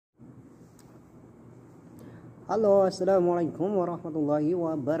Halo, assalamualaikum warahmatullahi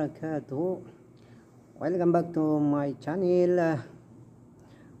wabarakatuh. Welcome back to my channel.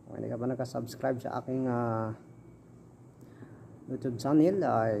 Kung hindi ka pa nakasubscribe sa aking YouTube channel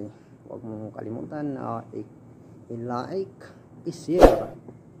ay huwag mong kalimutan i-like, i-share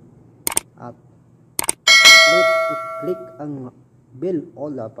at i-click ang bell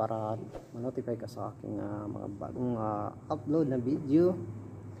all para ma-notify ka sa aking mga bagong upload na video.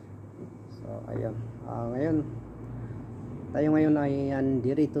 So ayun, ngayon tayo ay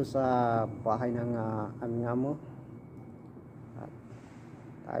dirito sa bahay ng aming amo at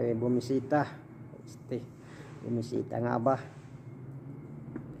tayo bumisita. Bumisita nga ba,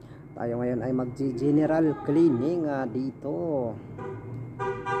 tayo ngayon ay mag-general cleaning dito.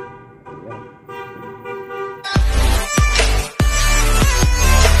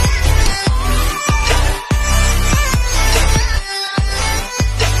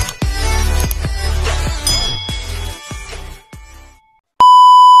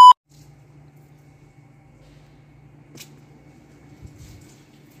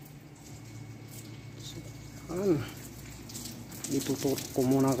 Ayun. Ituturo ko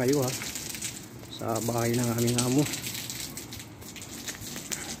muna kayo sa bahay ng aming amo.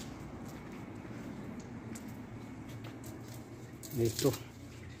 Dito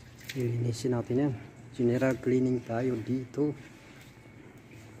lilinisin natin yan. General cleaning tayo dito.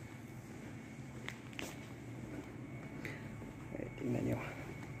 Tingnan nyo,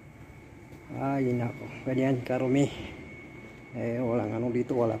 ay nako, ganyan karumi. Walang ano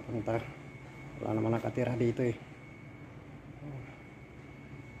dito, wala naman nakatira dito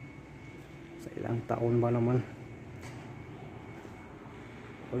sa ilang taon ba naman,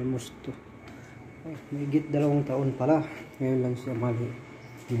 almost mahigit 2 taon pala. Ngayon lang siya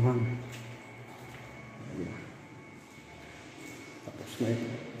malihang. Tapos na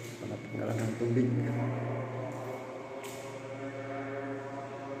panatanggalan ng tubig.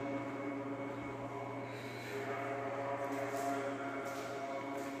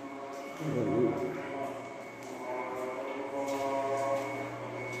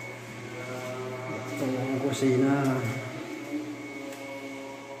 Kusina.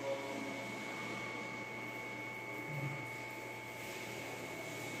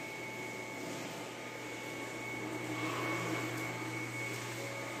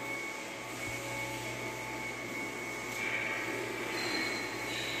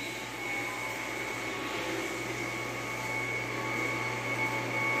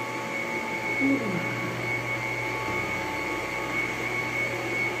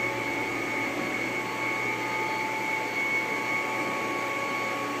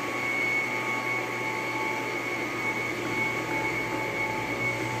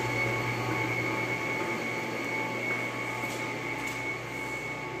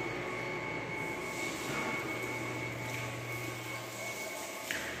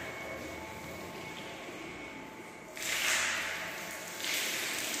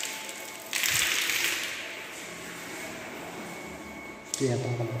 Kaya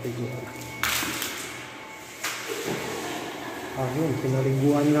itong kapatid ko. Ayun,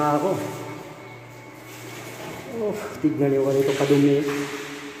 pinaliguan nga ako. Oh, tignan niyo ka nito kadumi.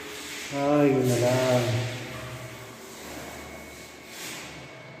 Ay, yun na lang.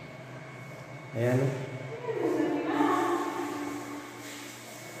 Ayan.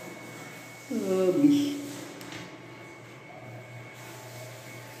 Bish.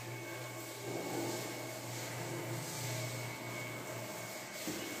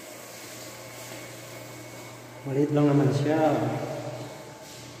 Maliit lang naman siya.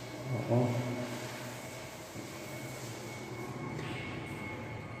 Oo.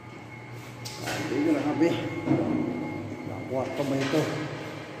 Hindi ko na kape. Nakakwarto ba ito?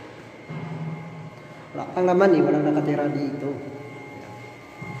 Wala kang laman walang nakatira dito.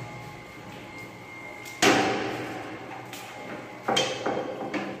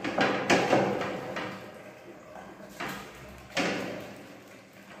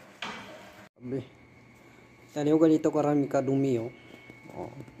 Yan yung ganito karami kadumi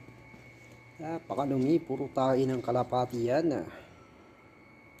napakadumi, puro tayo ng kalapati yan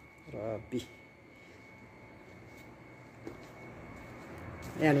grabe.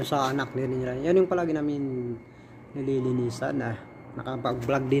 Ayan yung sa anak nila, yan yung palagi namin nililinisan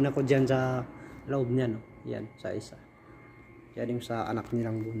nakapag-vlog din ako dyan sa loob niya yan sa isa, yan yung sa anak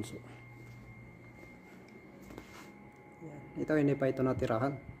nilang bunso. Yan. Ito hindi pa ito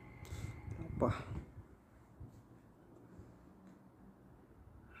natirahan pa.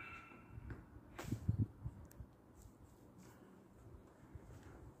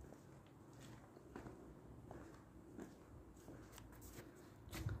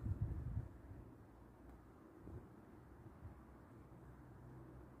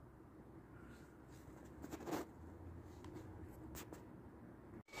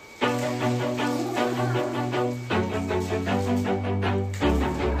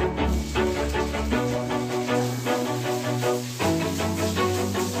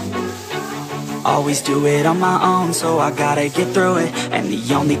 always do it on my own, so I gotta get through it. And the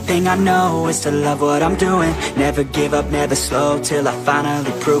only thing I know is to love what I'm doing. Never give up, never slow, till I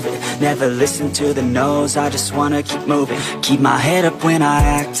finally prove it. Never listen to the no's, I just wanna keep moving. Keep my head up when I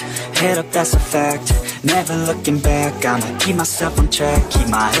act, head up, that's a fact. Never looking back, I'ma keep myself on track. Keep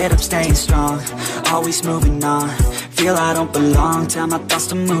my head up, staying strong, always moving on. Feel I don't belong, tell my thoughts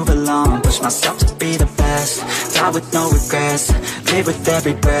to move along. Push myself to be the best, die with no regrets. Live with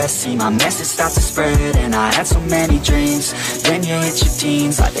every breath, see my message start to spread. And I had so many dreams, then you hit your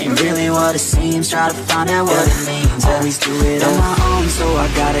teens. Life ain't really what it seems, try to find out what it means. Always do it on my own, so I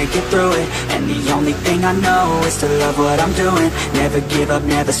gotta get through it. And the only thing I know is to love what I'm doing. Never give up,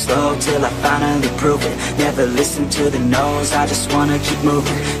 never slow, till I finally prove it. Never listen to the no's, I just wanna keep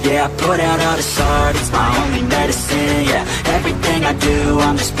moving. Yeah, I put out all this art, it's my only medicine. Yeah, everything I do,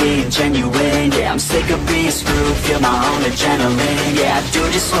 I'm just being genuine. Yeah, I'm sick of being screwed, feel my own adrenaline. Yeah, I do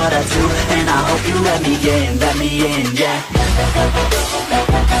just what I do, and I hope you let me in, yeah.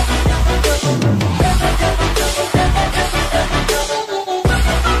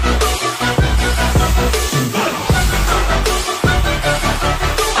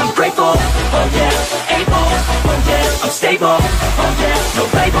 I'm grateful, oh yeah, able, oh yeah, I'm stable, oh yeah, no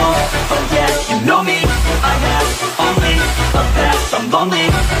label, oh yeah, you know me, I have only a path, I'm lonely,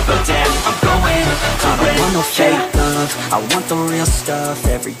 but damn, I'm going to win. I don't want no fake love, I want the real stuff.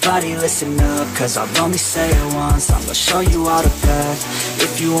 Everybody listen up, cause I'll only say it once. I'm gonna show you all the path,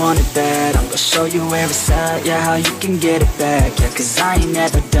 if you want it bad. I'm gonna show you where it's at, yeah, how you can get it back. Yeah, cause I ain't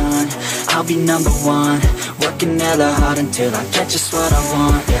never done, I'll be #1. Working hella hard until I get just what I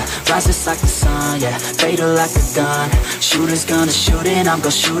want. Yeah, rises like the sun, yeah, fatal like a gun. Shooters gonna shoot and I'm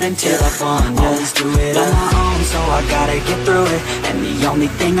gonna shoot until I won. Yeah. Always do it on my own, so I gotta get through it. And the only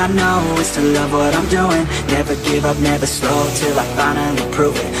thing I know is to love what I'm doing. Never give up, never slow, till I finally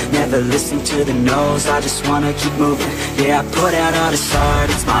prove it. Never listen to the no's, I just wanna keep moving. Yeah, I put out all this art,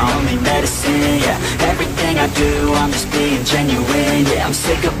 it's my only medicine. Yeah, everything I do, I'm just being genuine. Yeah, I'm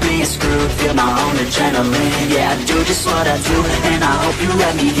sick of being screwed, feel my own adrenaline. Yeah, I do just what I do, and I hope you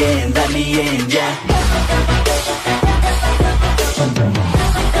let me in, yeah.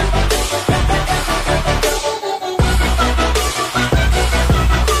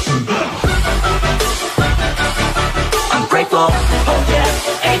 I'm grateful, oh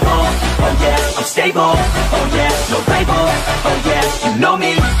yeah, able, oh yeah, I'm stable, oh yeah, no label, oh yeah, you know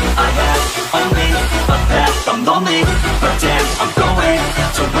me, I have only a path, I'm lonely, but damn, I'm going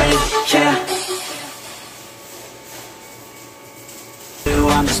to win, yeah.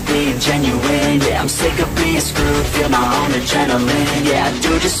 I'm just being genuine, yeah, I'm sick of being screwed, feel my own adrenaline. Yeah, I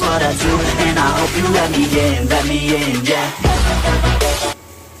do just what I do, and I hope you let me in, yeah.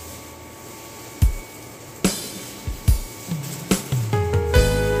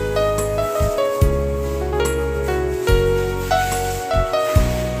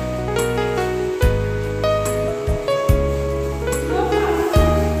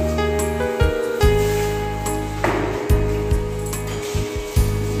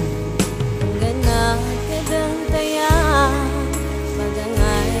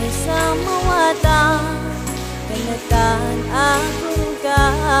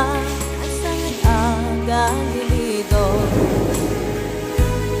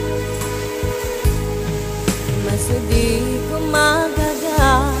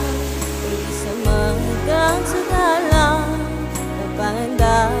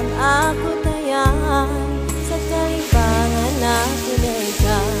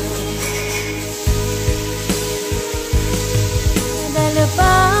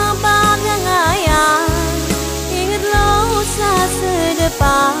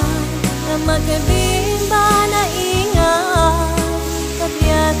 Magkabimba na ingat,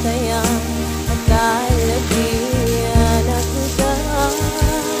 pagnyata yan, akala di yan ako dahil.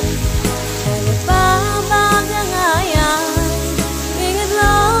 Nalapabag na nga yan, ingat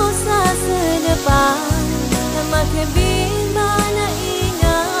lang sa sadapan, na magkabimba na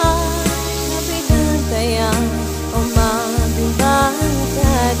ingat, nabitan tayan, o mabimbang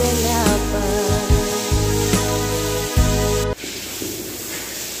kadalapan.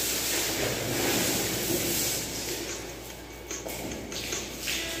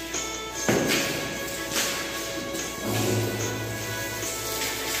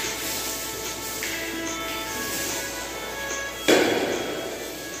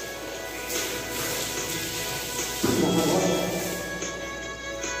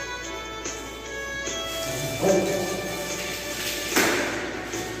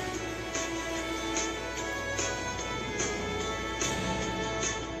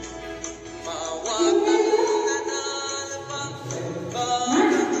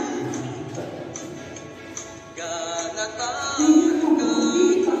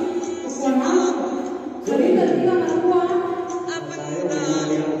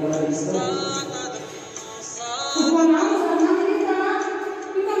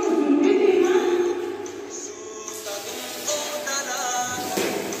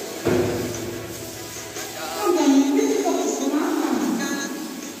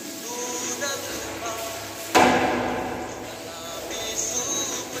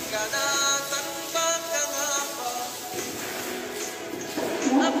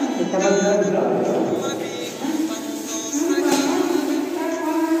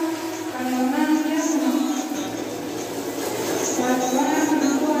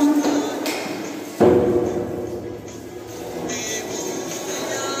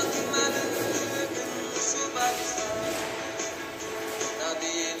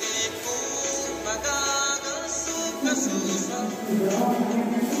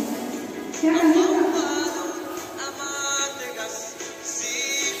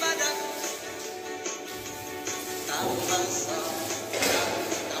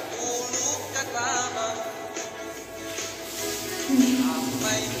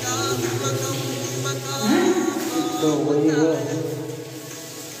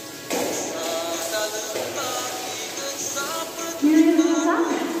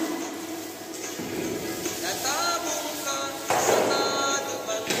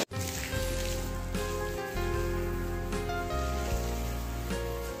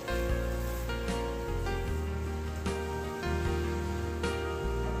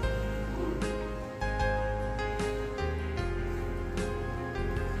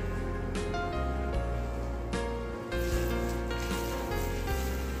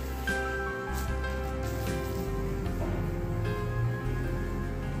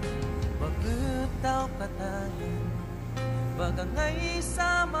 Daw katayan baga ngay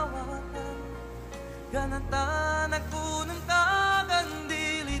sa mawatan ganata nagpunang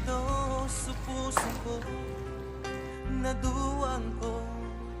kagandili do supusin ko naduwang ko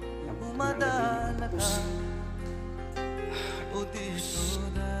umadala ka o dito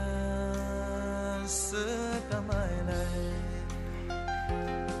na sa kamaylay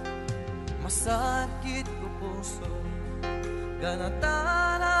masakit ko puso ganata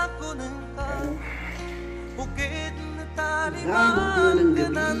ko ng bukid na taliman ka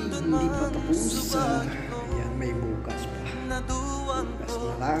nandun man sa bagay ko ayan, may bukas pa. naduwang Bukas ko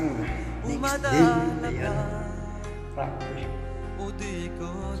na lang. Next day. umadala Ayan. ka o di ko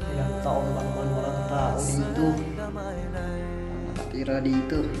na Ilang taon lang man walang tao dito. kamaylay Nakatira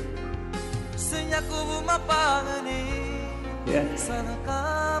dito. sanya ko bumapanganin Ayan. sa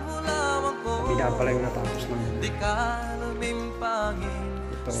nakabulawang ko Kapila pala yung natapos ng di ka lumimpangin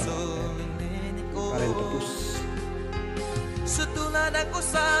ito. sumilini ko Pa rin tapos. sa tulad ako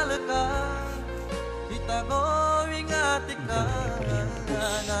sa lakad itago ingati ka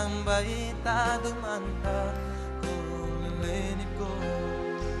ng baita dumanta kulilini ko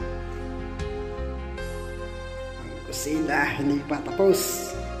Ang kusina hindi pa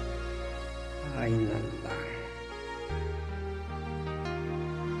tapos. Ay nala.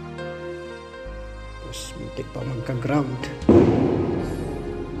 Tapos muntik pa magka-ground.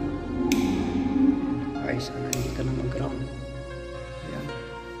 Ay sana hindi ka na mag-ground. Ayan.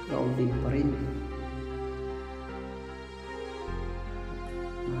 Grounding pa rin.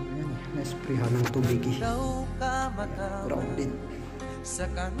 Ayan. Nasprehan ng tubig eh. daw ka makaw Grounded. sa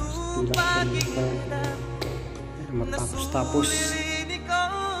Tulak kanupagilan matapos-tapos. nasulilini ko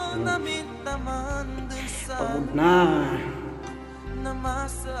namintaman dun sa Pagod na. na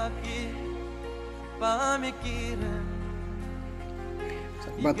masakit pamikiran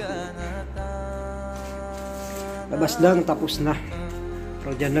Sakbat. iganatan Labas lang, tapos na.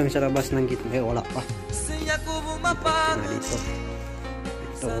 Pero dyan lang sa labas ng gitna, eh, wala pa. siya ko Okay na bumapangon dito.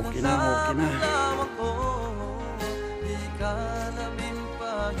 Ito, okay na, okay na. di ka namin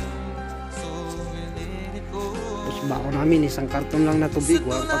pangin sumilini ko Tapos bako namin, isang karton lang na tubig,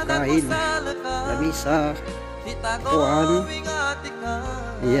 walang pagkain. Lamisa, kuhan.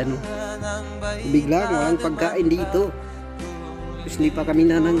 Ayan, bigla, walang pagkain dito. Tapos hindi pa kami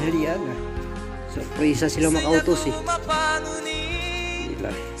nananghalian. Surpresa sila makautos eh.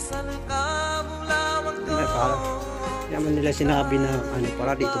 Bigla. Kaya man nila sinabi na ano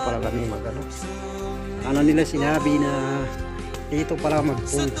para dito para kami mag ano. Ano nila sinabi na dito para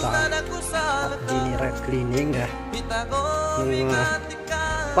magpunta at general cleaning nung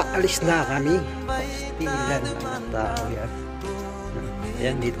paalis na kami. Pastilan ang tao yan.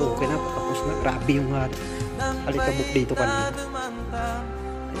 Ayan dito okay na tapos na. Grabe yung alikabok dito kanina. Ayan.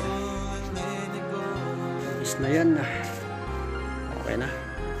 Is na yan. Okay na.